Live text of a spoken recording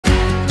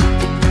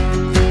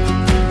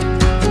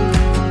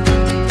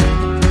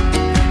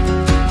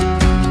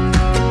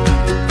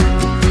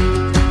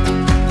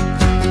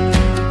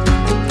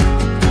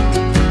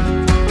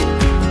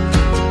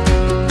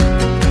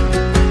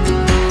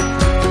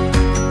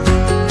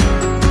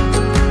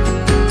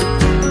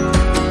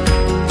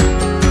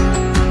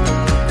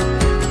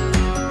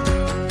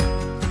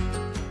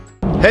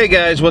Hey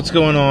guys, what's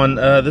going on?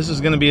 This is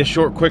going to be a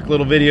short, quick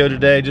little video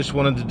today. Just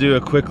wanted to do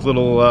a quick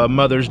little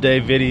Mother's Day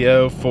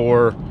video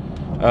for,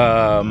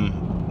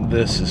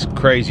 this is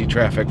crazy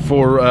traffic,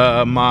 for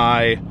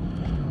my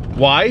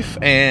wife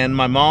and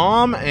my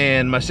mom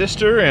and my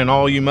sister and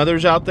all you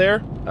mothers out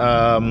there.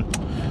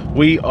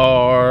 We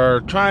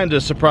are trying to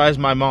surprise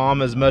my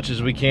mom as much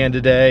as we can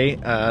today.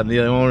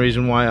 The only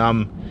reason why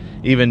I'm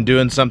even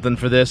doing something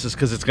for this is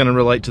because it's going to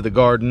relate to the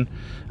garden.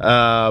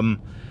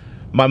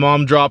 My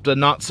mom dropped a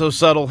not so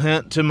subtle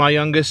hint to my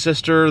youngest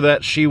sister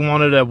that she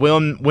wanted a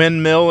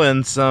windmill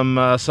and some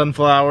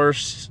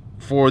sunflowers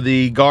for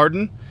the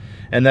garden,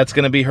 and that's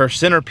going to be her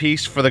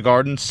centerpiece for the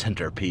garden.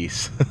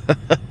 Centerpiece.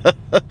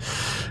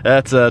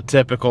 That's a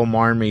typical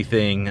Marmi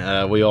thing.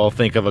 We all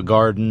think of a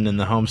garden in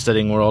the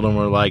homesteading world and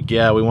we're like,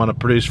 yeah, we want to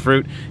produce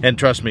fruit. And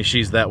trust me,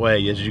 she's that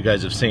way, as you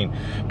guys have seen.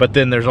 But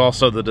then there's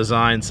also the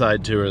design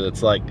side to her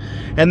that's like,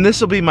 and this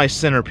will be my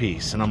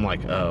centerpiece. And I'm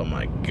like, oh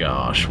my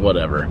gosh,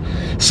 whatever.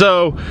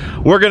 So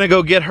we're going to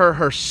go get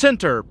her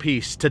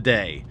centerpiece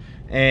today.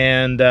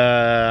 And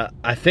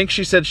I think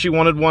she said she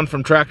wanted one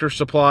from Tractor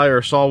Supply,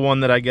 or saw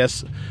one that I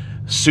guess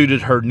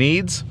suited her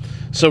needs.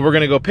 So we're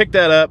going to go pick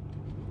that up.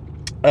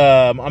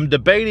 I'm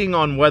debating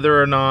on whether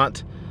or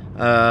not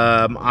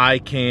I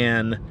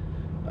can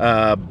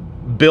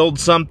build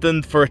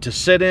something for it to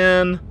sit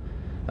in.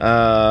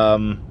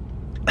 There's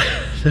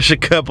a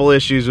couple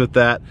issues with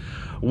that.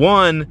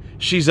 One,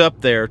 she's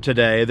up there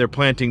today. They're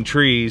planting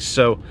trees,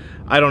 so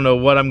I don't know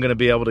what I'm going to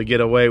be able to get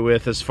away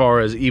with as far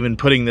as even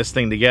putting this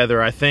thing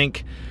together. I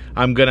think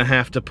I'm going to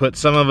have to put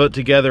some of it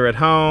together at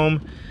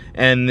home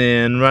and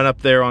then run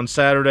up there on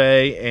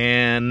Saturday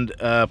and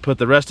put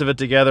the rest of it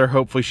together.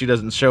 Hopefully she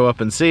doesn't show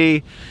up and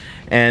see.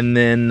 And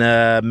then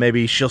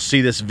maybe she'll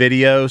see this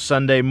video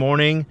Sunday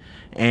morning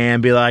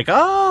and be like,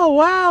 oh,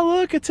 wow,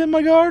 look, it's in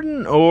my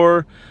garden.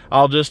 Or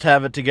I'll just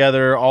have it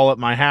together all at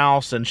my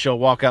house and she'll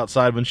walk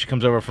outside when she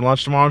comes over for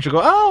lunch tomorrow and she'll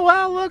go, oh,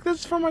 wow, look, this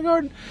is from my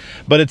garden.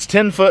 But it's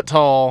 10 foot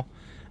tall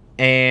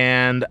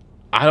and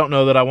I don't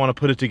know that I want to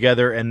put it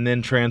together and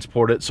then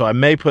transport it. So I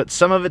may put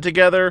some of it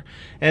together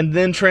and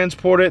then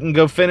transport it and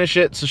go finish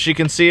it so she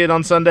can see it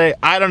on Sunday.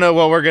 I don't know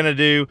what we're going to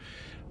do.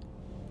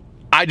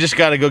 I just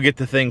got to go get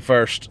the thing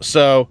first.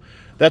 So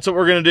that's what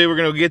we're going to do. We're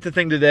going to get the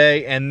thing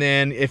today. And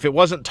then if it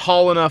wasn't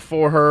tall enough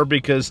for her,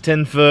 because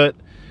 10 foot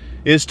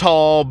is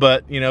tall,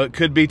 but you know, it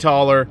could be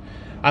taller,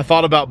 I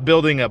thought about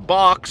building a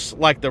box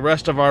like the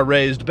rest of our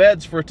raised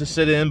beds for it to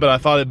sit in, but I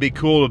thought it'd be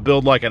cool to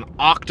build like an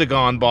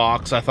octagon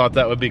box. I thought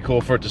that would be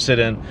cool for it to sit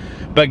in.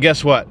 But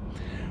guess what?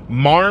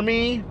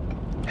 Marmi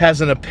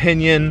has an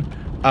opinion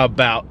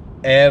about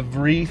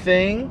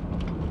everything.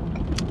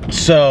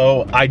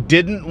 So I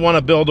didn't want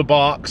to build a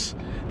box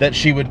that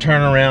she would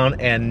turn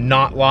around and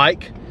not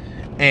like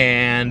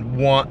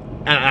and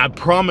I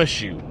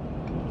promise you,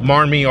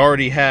 Marmi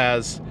already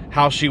has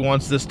how she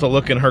wants this to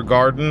look in her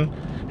garden,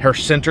 her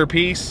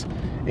centerpiece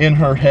in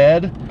her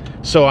head.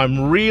 So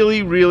I'm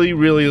really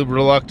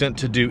reluctant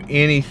to do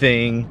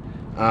anything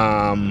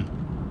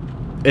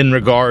in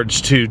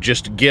regards to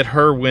just get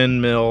her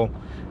windmill,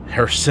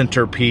 her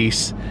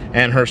centerpiece,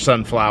 and her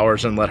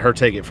sunflowers and let her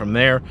take it from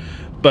there.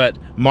 But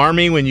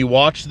Marmi, when you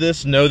watch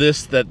this, know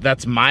this,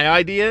 that's my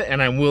idea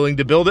and I'm willing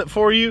to build it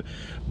for you.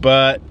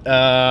 But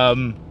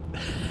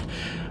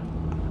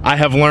I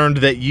have learned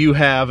that you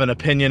have an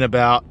opinion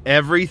about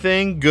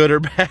everything, good or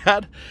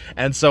bad,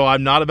 and so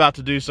I'm not about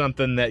to do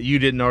something that you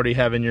didn't already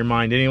have in your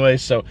mind anyway.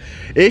 So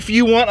if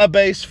you want a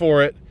base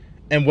for it,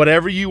 and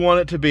whatever you want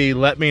it to be,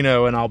 let me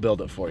know and I'll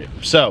build it for you.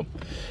 So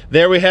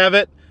there we have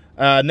it.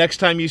 Next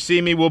time you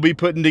see me, we'll be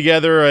putting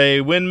together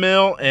a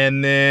windmill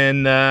and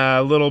then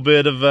a little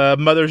bit of a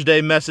Mother's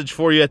Day message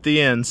for you at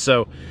the end.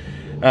 So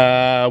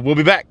we'll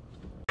be back.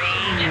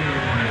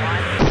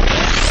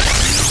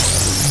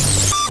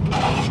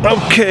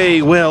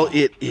 Okay, well,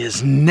 it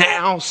is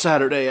now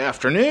Saturday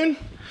afternoon.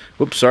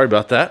 Whoops, sorry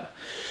about that.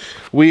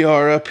 We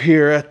are up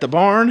here at the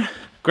barn.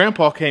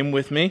 Grandpa came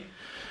with me.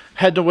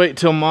 Had to wait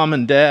till Mom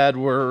and Dad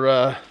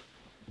were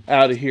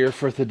out of here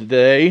for the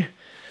day.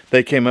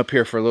 They came up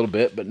here for a little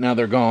bit, but now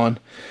they're gone.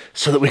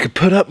 So that we could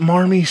put up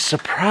Marmi's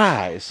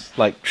surprise.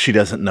 Like, she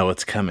doesn't know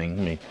it's coming.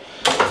 I mean,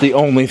 the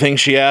only thing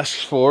she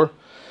asks for.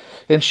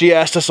 And she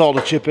asked us all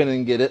to chip in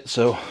and get it,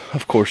 so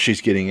of course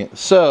she's getting it.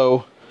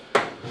 So,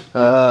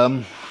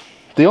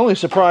 the only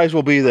surprise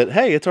will be that,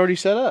 hey, it's already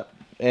set up.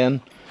 And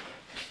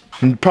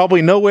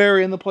probably nowhere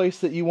in the place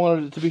that you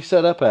wanted it to be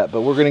set up at,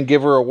 but we're going to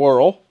give her a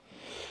whirl.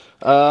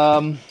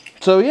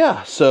 So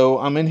yeah, so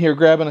I'm in here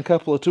grabbing a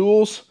couple of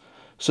tools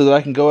so that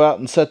I can go out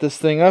and set this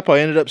thing up. I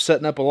ended up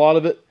setting up a lot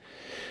of it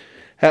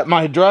at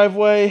my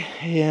driveway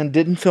and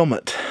didn't film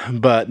it.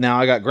 But now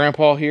I got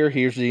Grandpa here.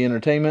 Here's the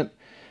entertainment.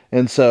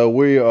 And so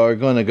we are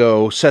going to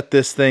go set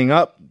this thing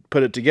up,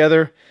 put it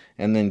together,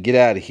 and then get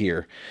out of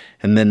here.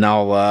 And then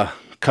I'll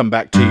come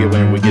back to you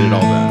when we get it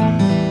all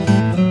done.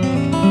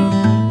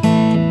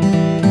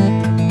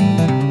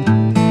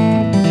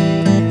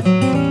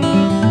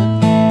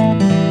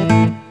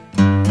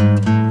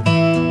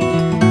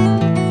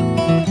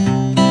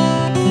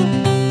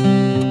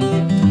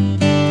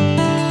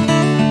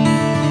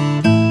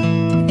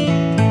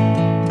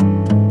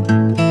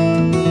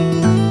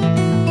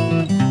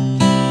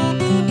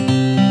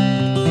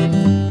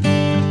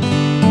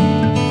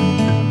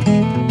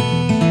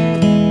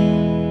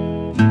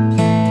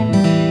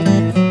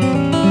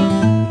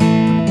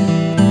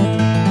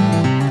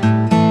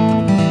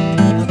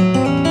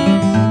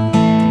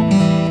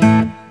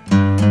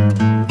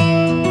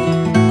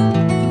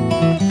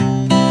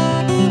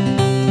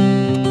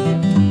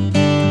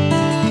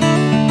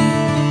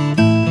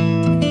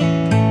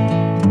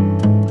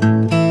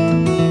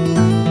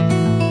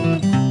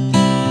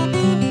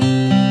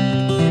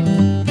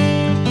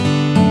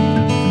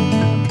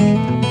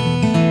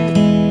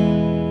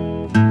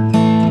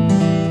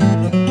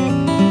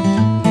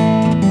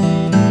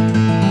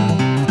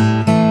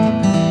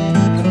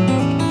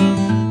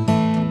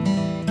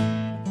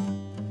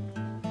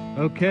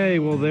 Okay,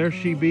 well there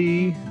she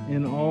be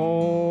in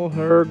all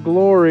her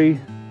glory.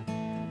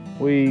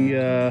 We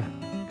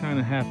kind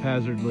of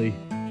haphazardly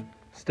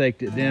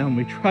staked it down.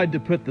 We tried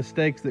to put the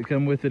stakes that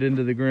come with it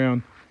into the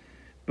ground,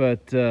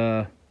 but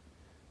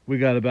we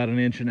got about 1.5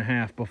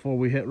 inches before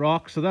we hit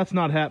rock, so that's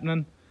not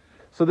happening.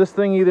 So this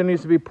thing either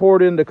needs to be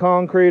poured into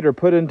concrete or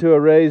put into a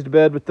raised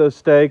bed with those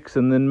stakes,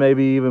 and then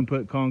maybe even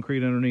put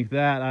concrete underneath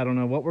that. I don't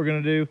know what we're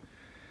gonna do.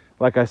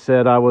 Like I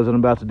said, I wasn't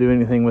about to do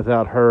anything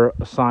without her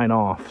sign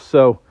off.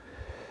 So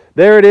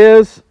there it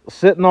is,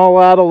 sitting all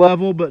out of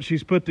level, but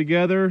she's put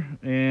together.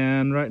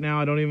 And right now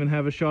I don't even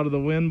have a shot of the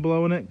wind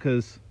blowing it,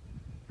 because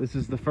this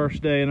is the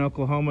first day in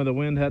Oklahoma the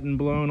wind hadn't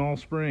blown all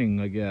spring,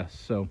 I guess.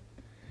 So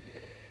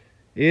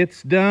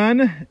it's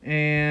done,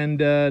 and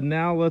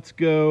now let's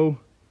go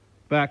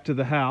back to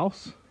the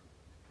house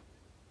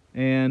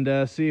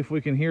and see if we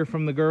can hear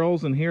from the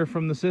girls and hear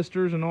from the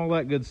sisters and all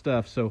that good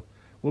stuff. So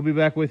we'll be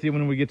back with you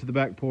when we get to the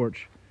back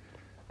porch.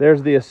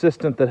 There's the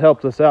assistant that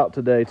helped us out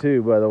today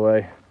too, by the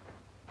way.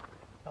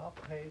 Top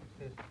paid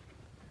assistant.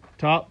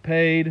 Top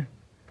paid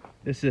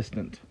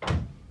assistant.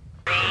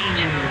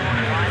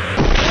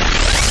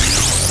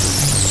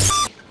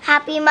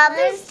 Happy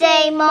Mother's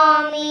Day,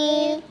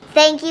 Mommy.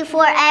 Thank you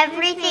for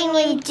everything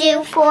you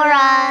do for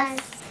us.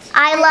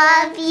 I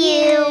love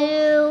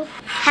you.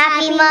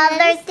 Happy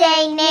Mother's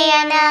Day,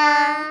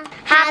 Nana.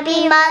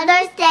 Happy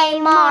Mother's Day,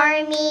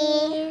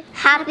 Marmi.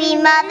 Happy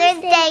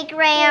Mother's Day,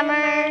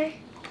 Grammar.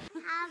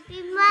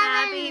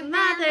 Happy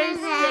Mother's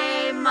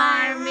Day,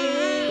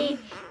 Marmi.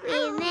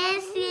 We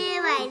miss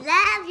you. I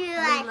love you.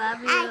 I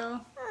love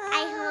you.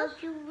 I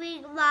hope you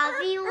bring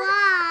Mommy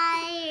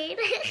wine.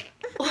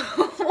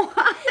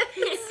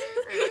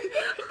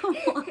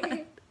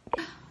 What?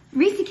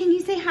 Reese, can you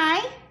say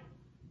hi?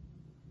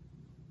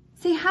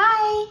 Say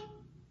hi.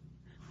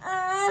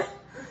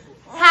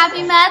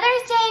 Happy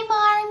Mother's Day,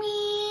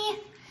 Marmi.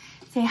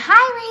 Say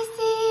hi,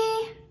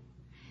 Reese.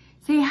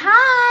 Say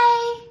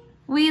hi.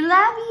 We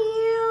love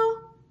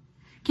you.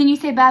 Can you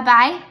say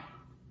bye-bye?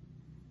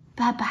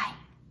 Bye-bye.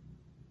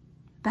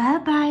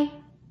 Bye-bye.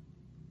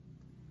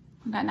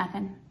 Got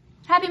nothing.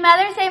 Happy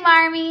Mother's Day,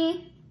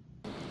 Marmi.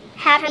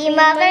 Happy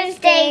Mother's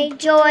Day,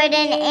 Jordan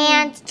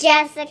and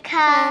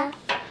Jessica.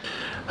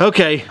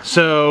 Okay,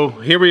 so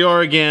here we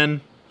are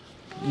again.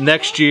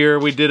 Next year,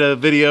 we did a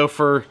video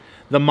for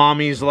the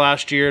mommies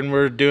last year, and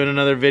we're doing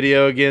another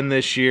video again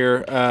this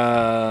year.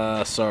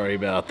 Sorry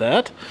about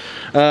that.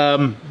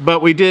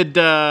 But we did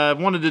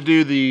wanted to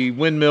do the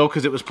windmill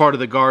because it was part of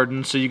the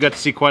garden, so you got to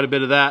see quite a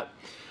bit of that.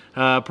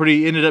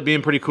 Ended up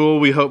being pretty cool.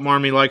 We hope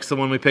Marmi likes the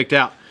one we picked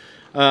out.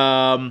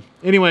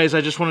 Anyways,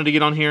 I just wanted to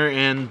get on here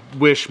and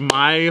wish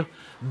my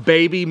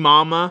baby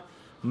mama,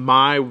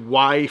 my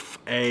wife,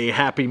 a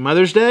happy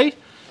Mother's Day.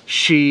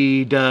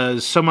 She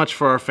does so much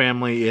for our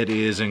family. It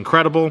is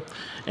incredible.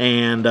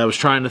 And I was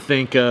trying to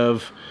think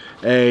of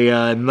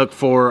and look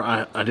for,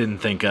 I didn't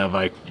think of,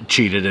 I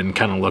cheated and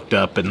kind of looked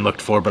up and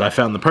looked for, but I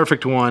found the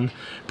perfect one,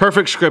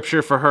 perfect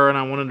scripture for her, and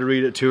I wanted to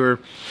read it to her.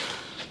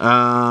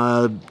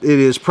 It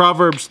is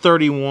Proverbs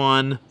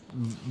 31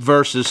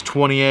 verses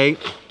 28.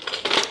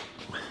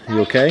 You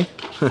okay?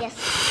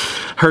 Yes.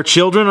 Her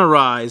children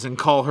arise and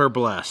call her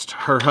blessed,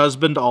 her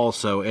husband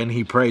also, and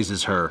he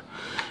praises her.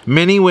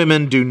 Many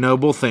women do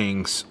noble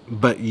things,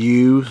 but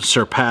you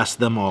surpass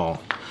them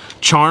all.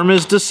 Charm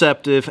is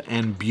deceptive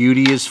and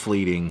beauty is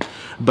fleeting,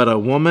 but a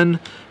woman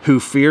who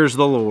fears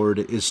the Lord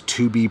is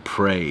to be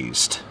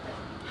praised.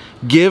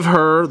 Give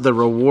her the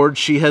reward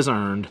she has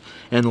earned,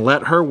 and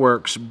let her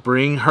works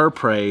bring her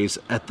praise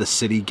at the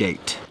city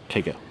gate.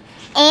 Okay, go.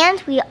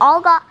 And we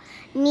all got,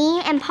 me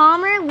and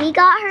Palmer, we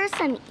got her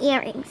some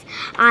earrings.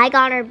 I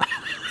got her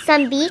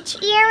some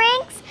beach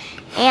earrings,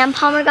 and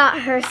Palmer got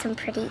her some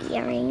pretty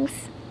earrings.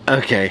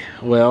 Okay,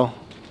 well,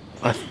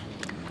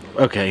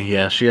 okay,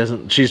 yeah,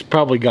 she's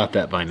probably got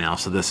that by now,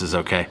 so this is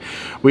okay.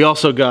 We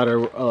also got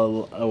her,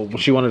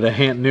 she wanted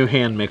a new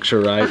hand mixer,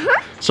 right?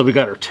 So we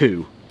got her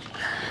two.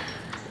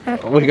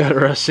 We got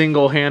her a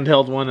single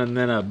handheld one, and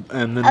then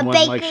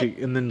one like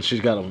and then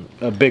she's got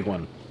a big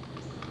one.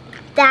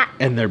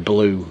 And they're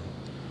blue,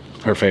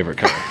 her favorite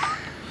color.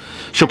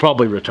 She'll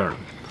probably return.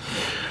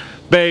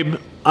 Babe,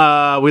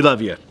 we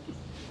love you.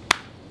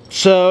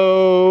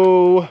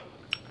 So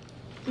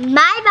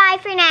bye-bye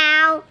for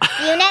now.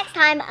 See you next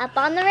time up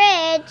on the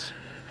ridge.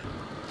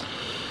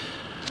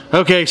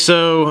 Okay,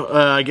 so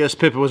I guess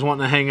Pippa was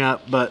wanting to hang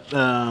up, but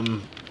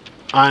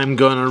I'm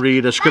going to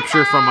read a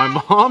scripture from my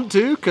mom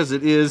too, because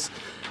it is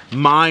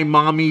my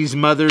mommy's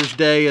Mother's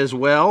Day as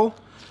well.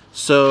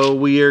 So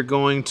we are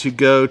going to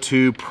go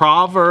to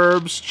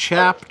Proverbs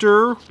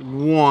chapter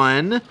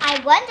 1.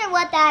 I wonder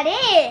what that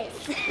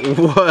is.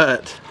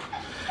 What?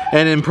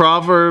 And in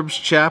Proverbs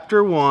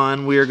chapter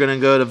 1, we are going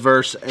to go to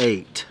verse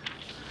 8.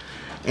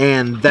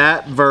 And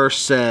that verse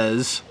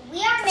says,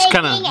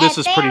 this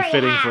is pretty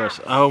fitting for us.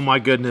 Oh my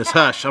goodness,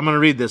 hush. I'm going to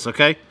read this,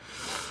 okay?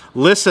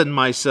 Listen,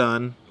 my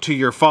son, to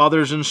your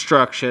father's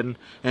instruction,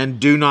 and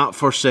do not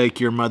forsake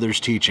your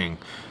mother's teaching.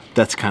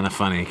 That's kind of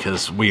funny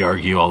because we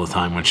argue all the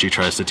time when she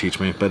tries to teach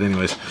me. But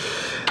anyways,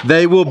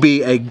 they will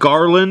be a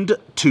garland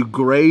to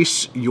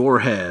grace your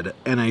head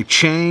and a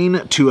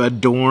chain to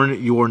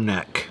adorn your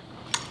neck.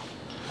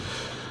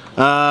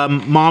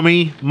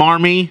 Mommy,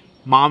 Marmi,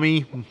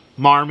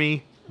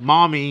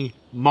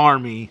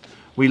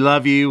 we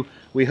love you.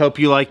 We hope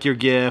you like your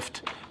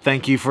gift.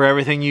 Thank you for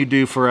everything you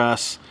do for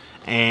us.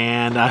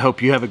 And I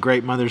hope you have a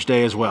great Mother's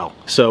Day as well.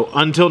 So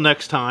until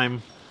next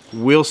time,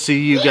 we'll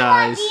see you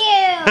guys Love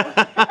you.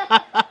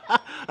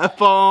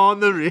 up on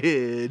the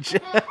ridge.